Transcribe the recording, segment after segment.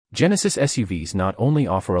Genesis SUVs not only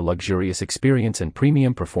offer a luxurious experience and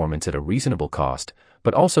premium performance at a reasonable cost,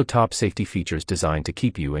 but also top safety features designed to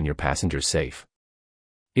keep you and your passengers safe.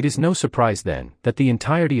 It is no surprise then that the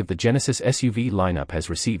entirety of the Genesis SUV lineup has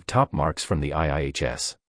received top marks from the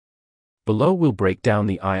Iihs. Below we'll break down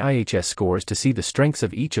the Iihs scores to see the strengths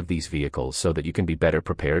of each of these vehicles so that you can be better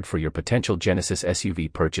prepared for your potential Genesis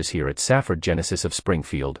SUV purchase here at Safford Genesis of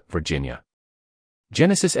Springfield, Virginia.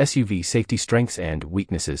 Genesis SUV safety strengths and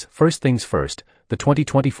weaknesses. First things first, the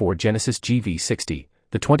 2024 Genesis GV60,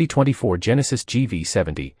 the 2024 Genesis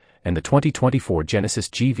GV70, and the 2024 Genesis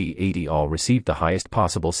GV80 all received the highest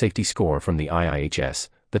possible safety score from the Iihs,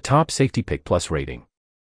 the top safety pick plus rating.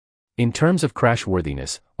 In terms of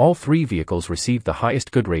crashworthiness, all three vehicles received the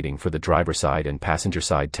highest good rating for the driver side and passenger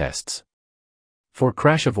side tests. For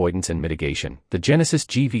crash avoidance and mitigation, the Genesis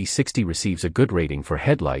GV60 receives a good rating for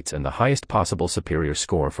headlights and the highest possible superior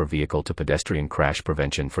score for vehicle-to-pedestrian crash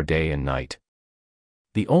prevention for day and night.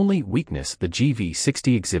 The only weakness the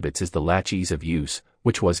GV60 exhibits is the latch ease of use,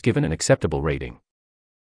 which was given an acceptable rating.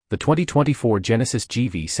 The 2024 Genesis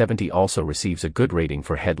GV70 also receives a good rating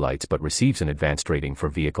for headlights but receives an advanced rating for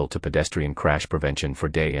vehicle-to-pedestrian crash prevention for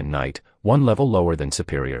day and night, one level lower than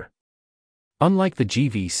superior. Unlike the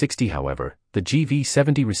GV60 however, the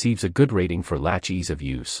GV70 receives a good rating for latch ease of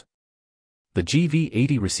use. The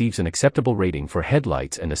GV80 receives an acceptable rating for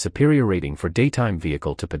headlights and a superior rating for daytime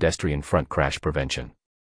vehicle-to-pedestrian front crash prevention.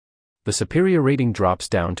 The superior rating drops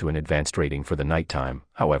down to an advanced rating for the nighttime,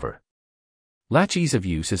 however. Latch ease of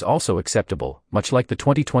use is also acceptable, much like the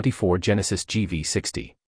 2024 Genesis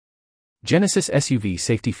GV60. Genesis SUV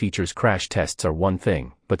safety features. Crash tests are one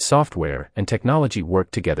thing, but software and technology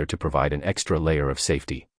work together to provide an extra layer of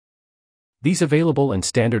safety. These available and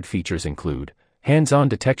standard features include hands-on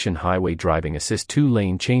detection, highway driving assist,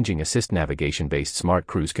 2-lane changing assist, navigation-based smart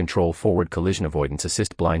cruise control, forward collision avoidance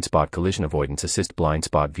assist, blind spot collision avoidance assist, blind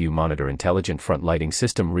spot view monitor, intelligent front lighting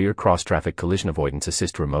system, rear cross-traffic collision avoidance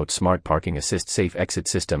assist, remote smart parking assist, safe exit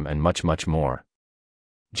system, and much more.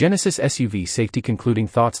 Genesis SUV safety concluding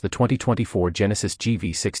thoughts. The 2024 Genesis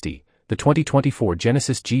GV60, the 2024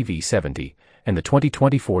 Genesis GV70, and the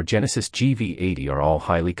 2024 Genesis GV80 are all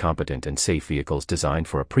highly competent and safe vehicles designed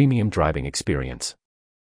for a premium driving experience.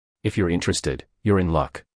 If you're interested, you're in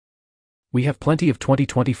luck. We have plenty of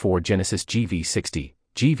 2024 Genesis GV60,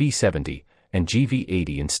 GV70, and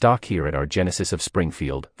GV80 in stock here at our Genesis of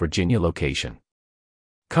Springfield, Virginia location.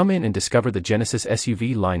 Come in and discover the Genesis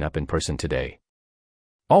SUV lineup in person today.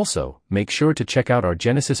 Also, make sure to check out our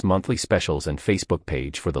Genesis monthly specials and Facebook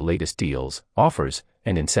page for the latest deals, offers,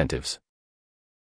 and incentives.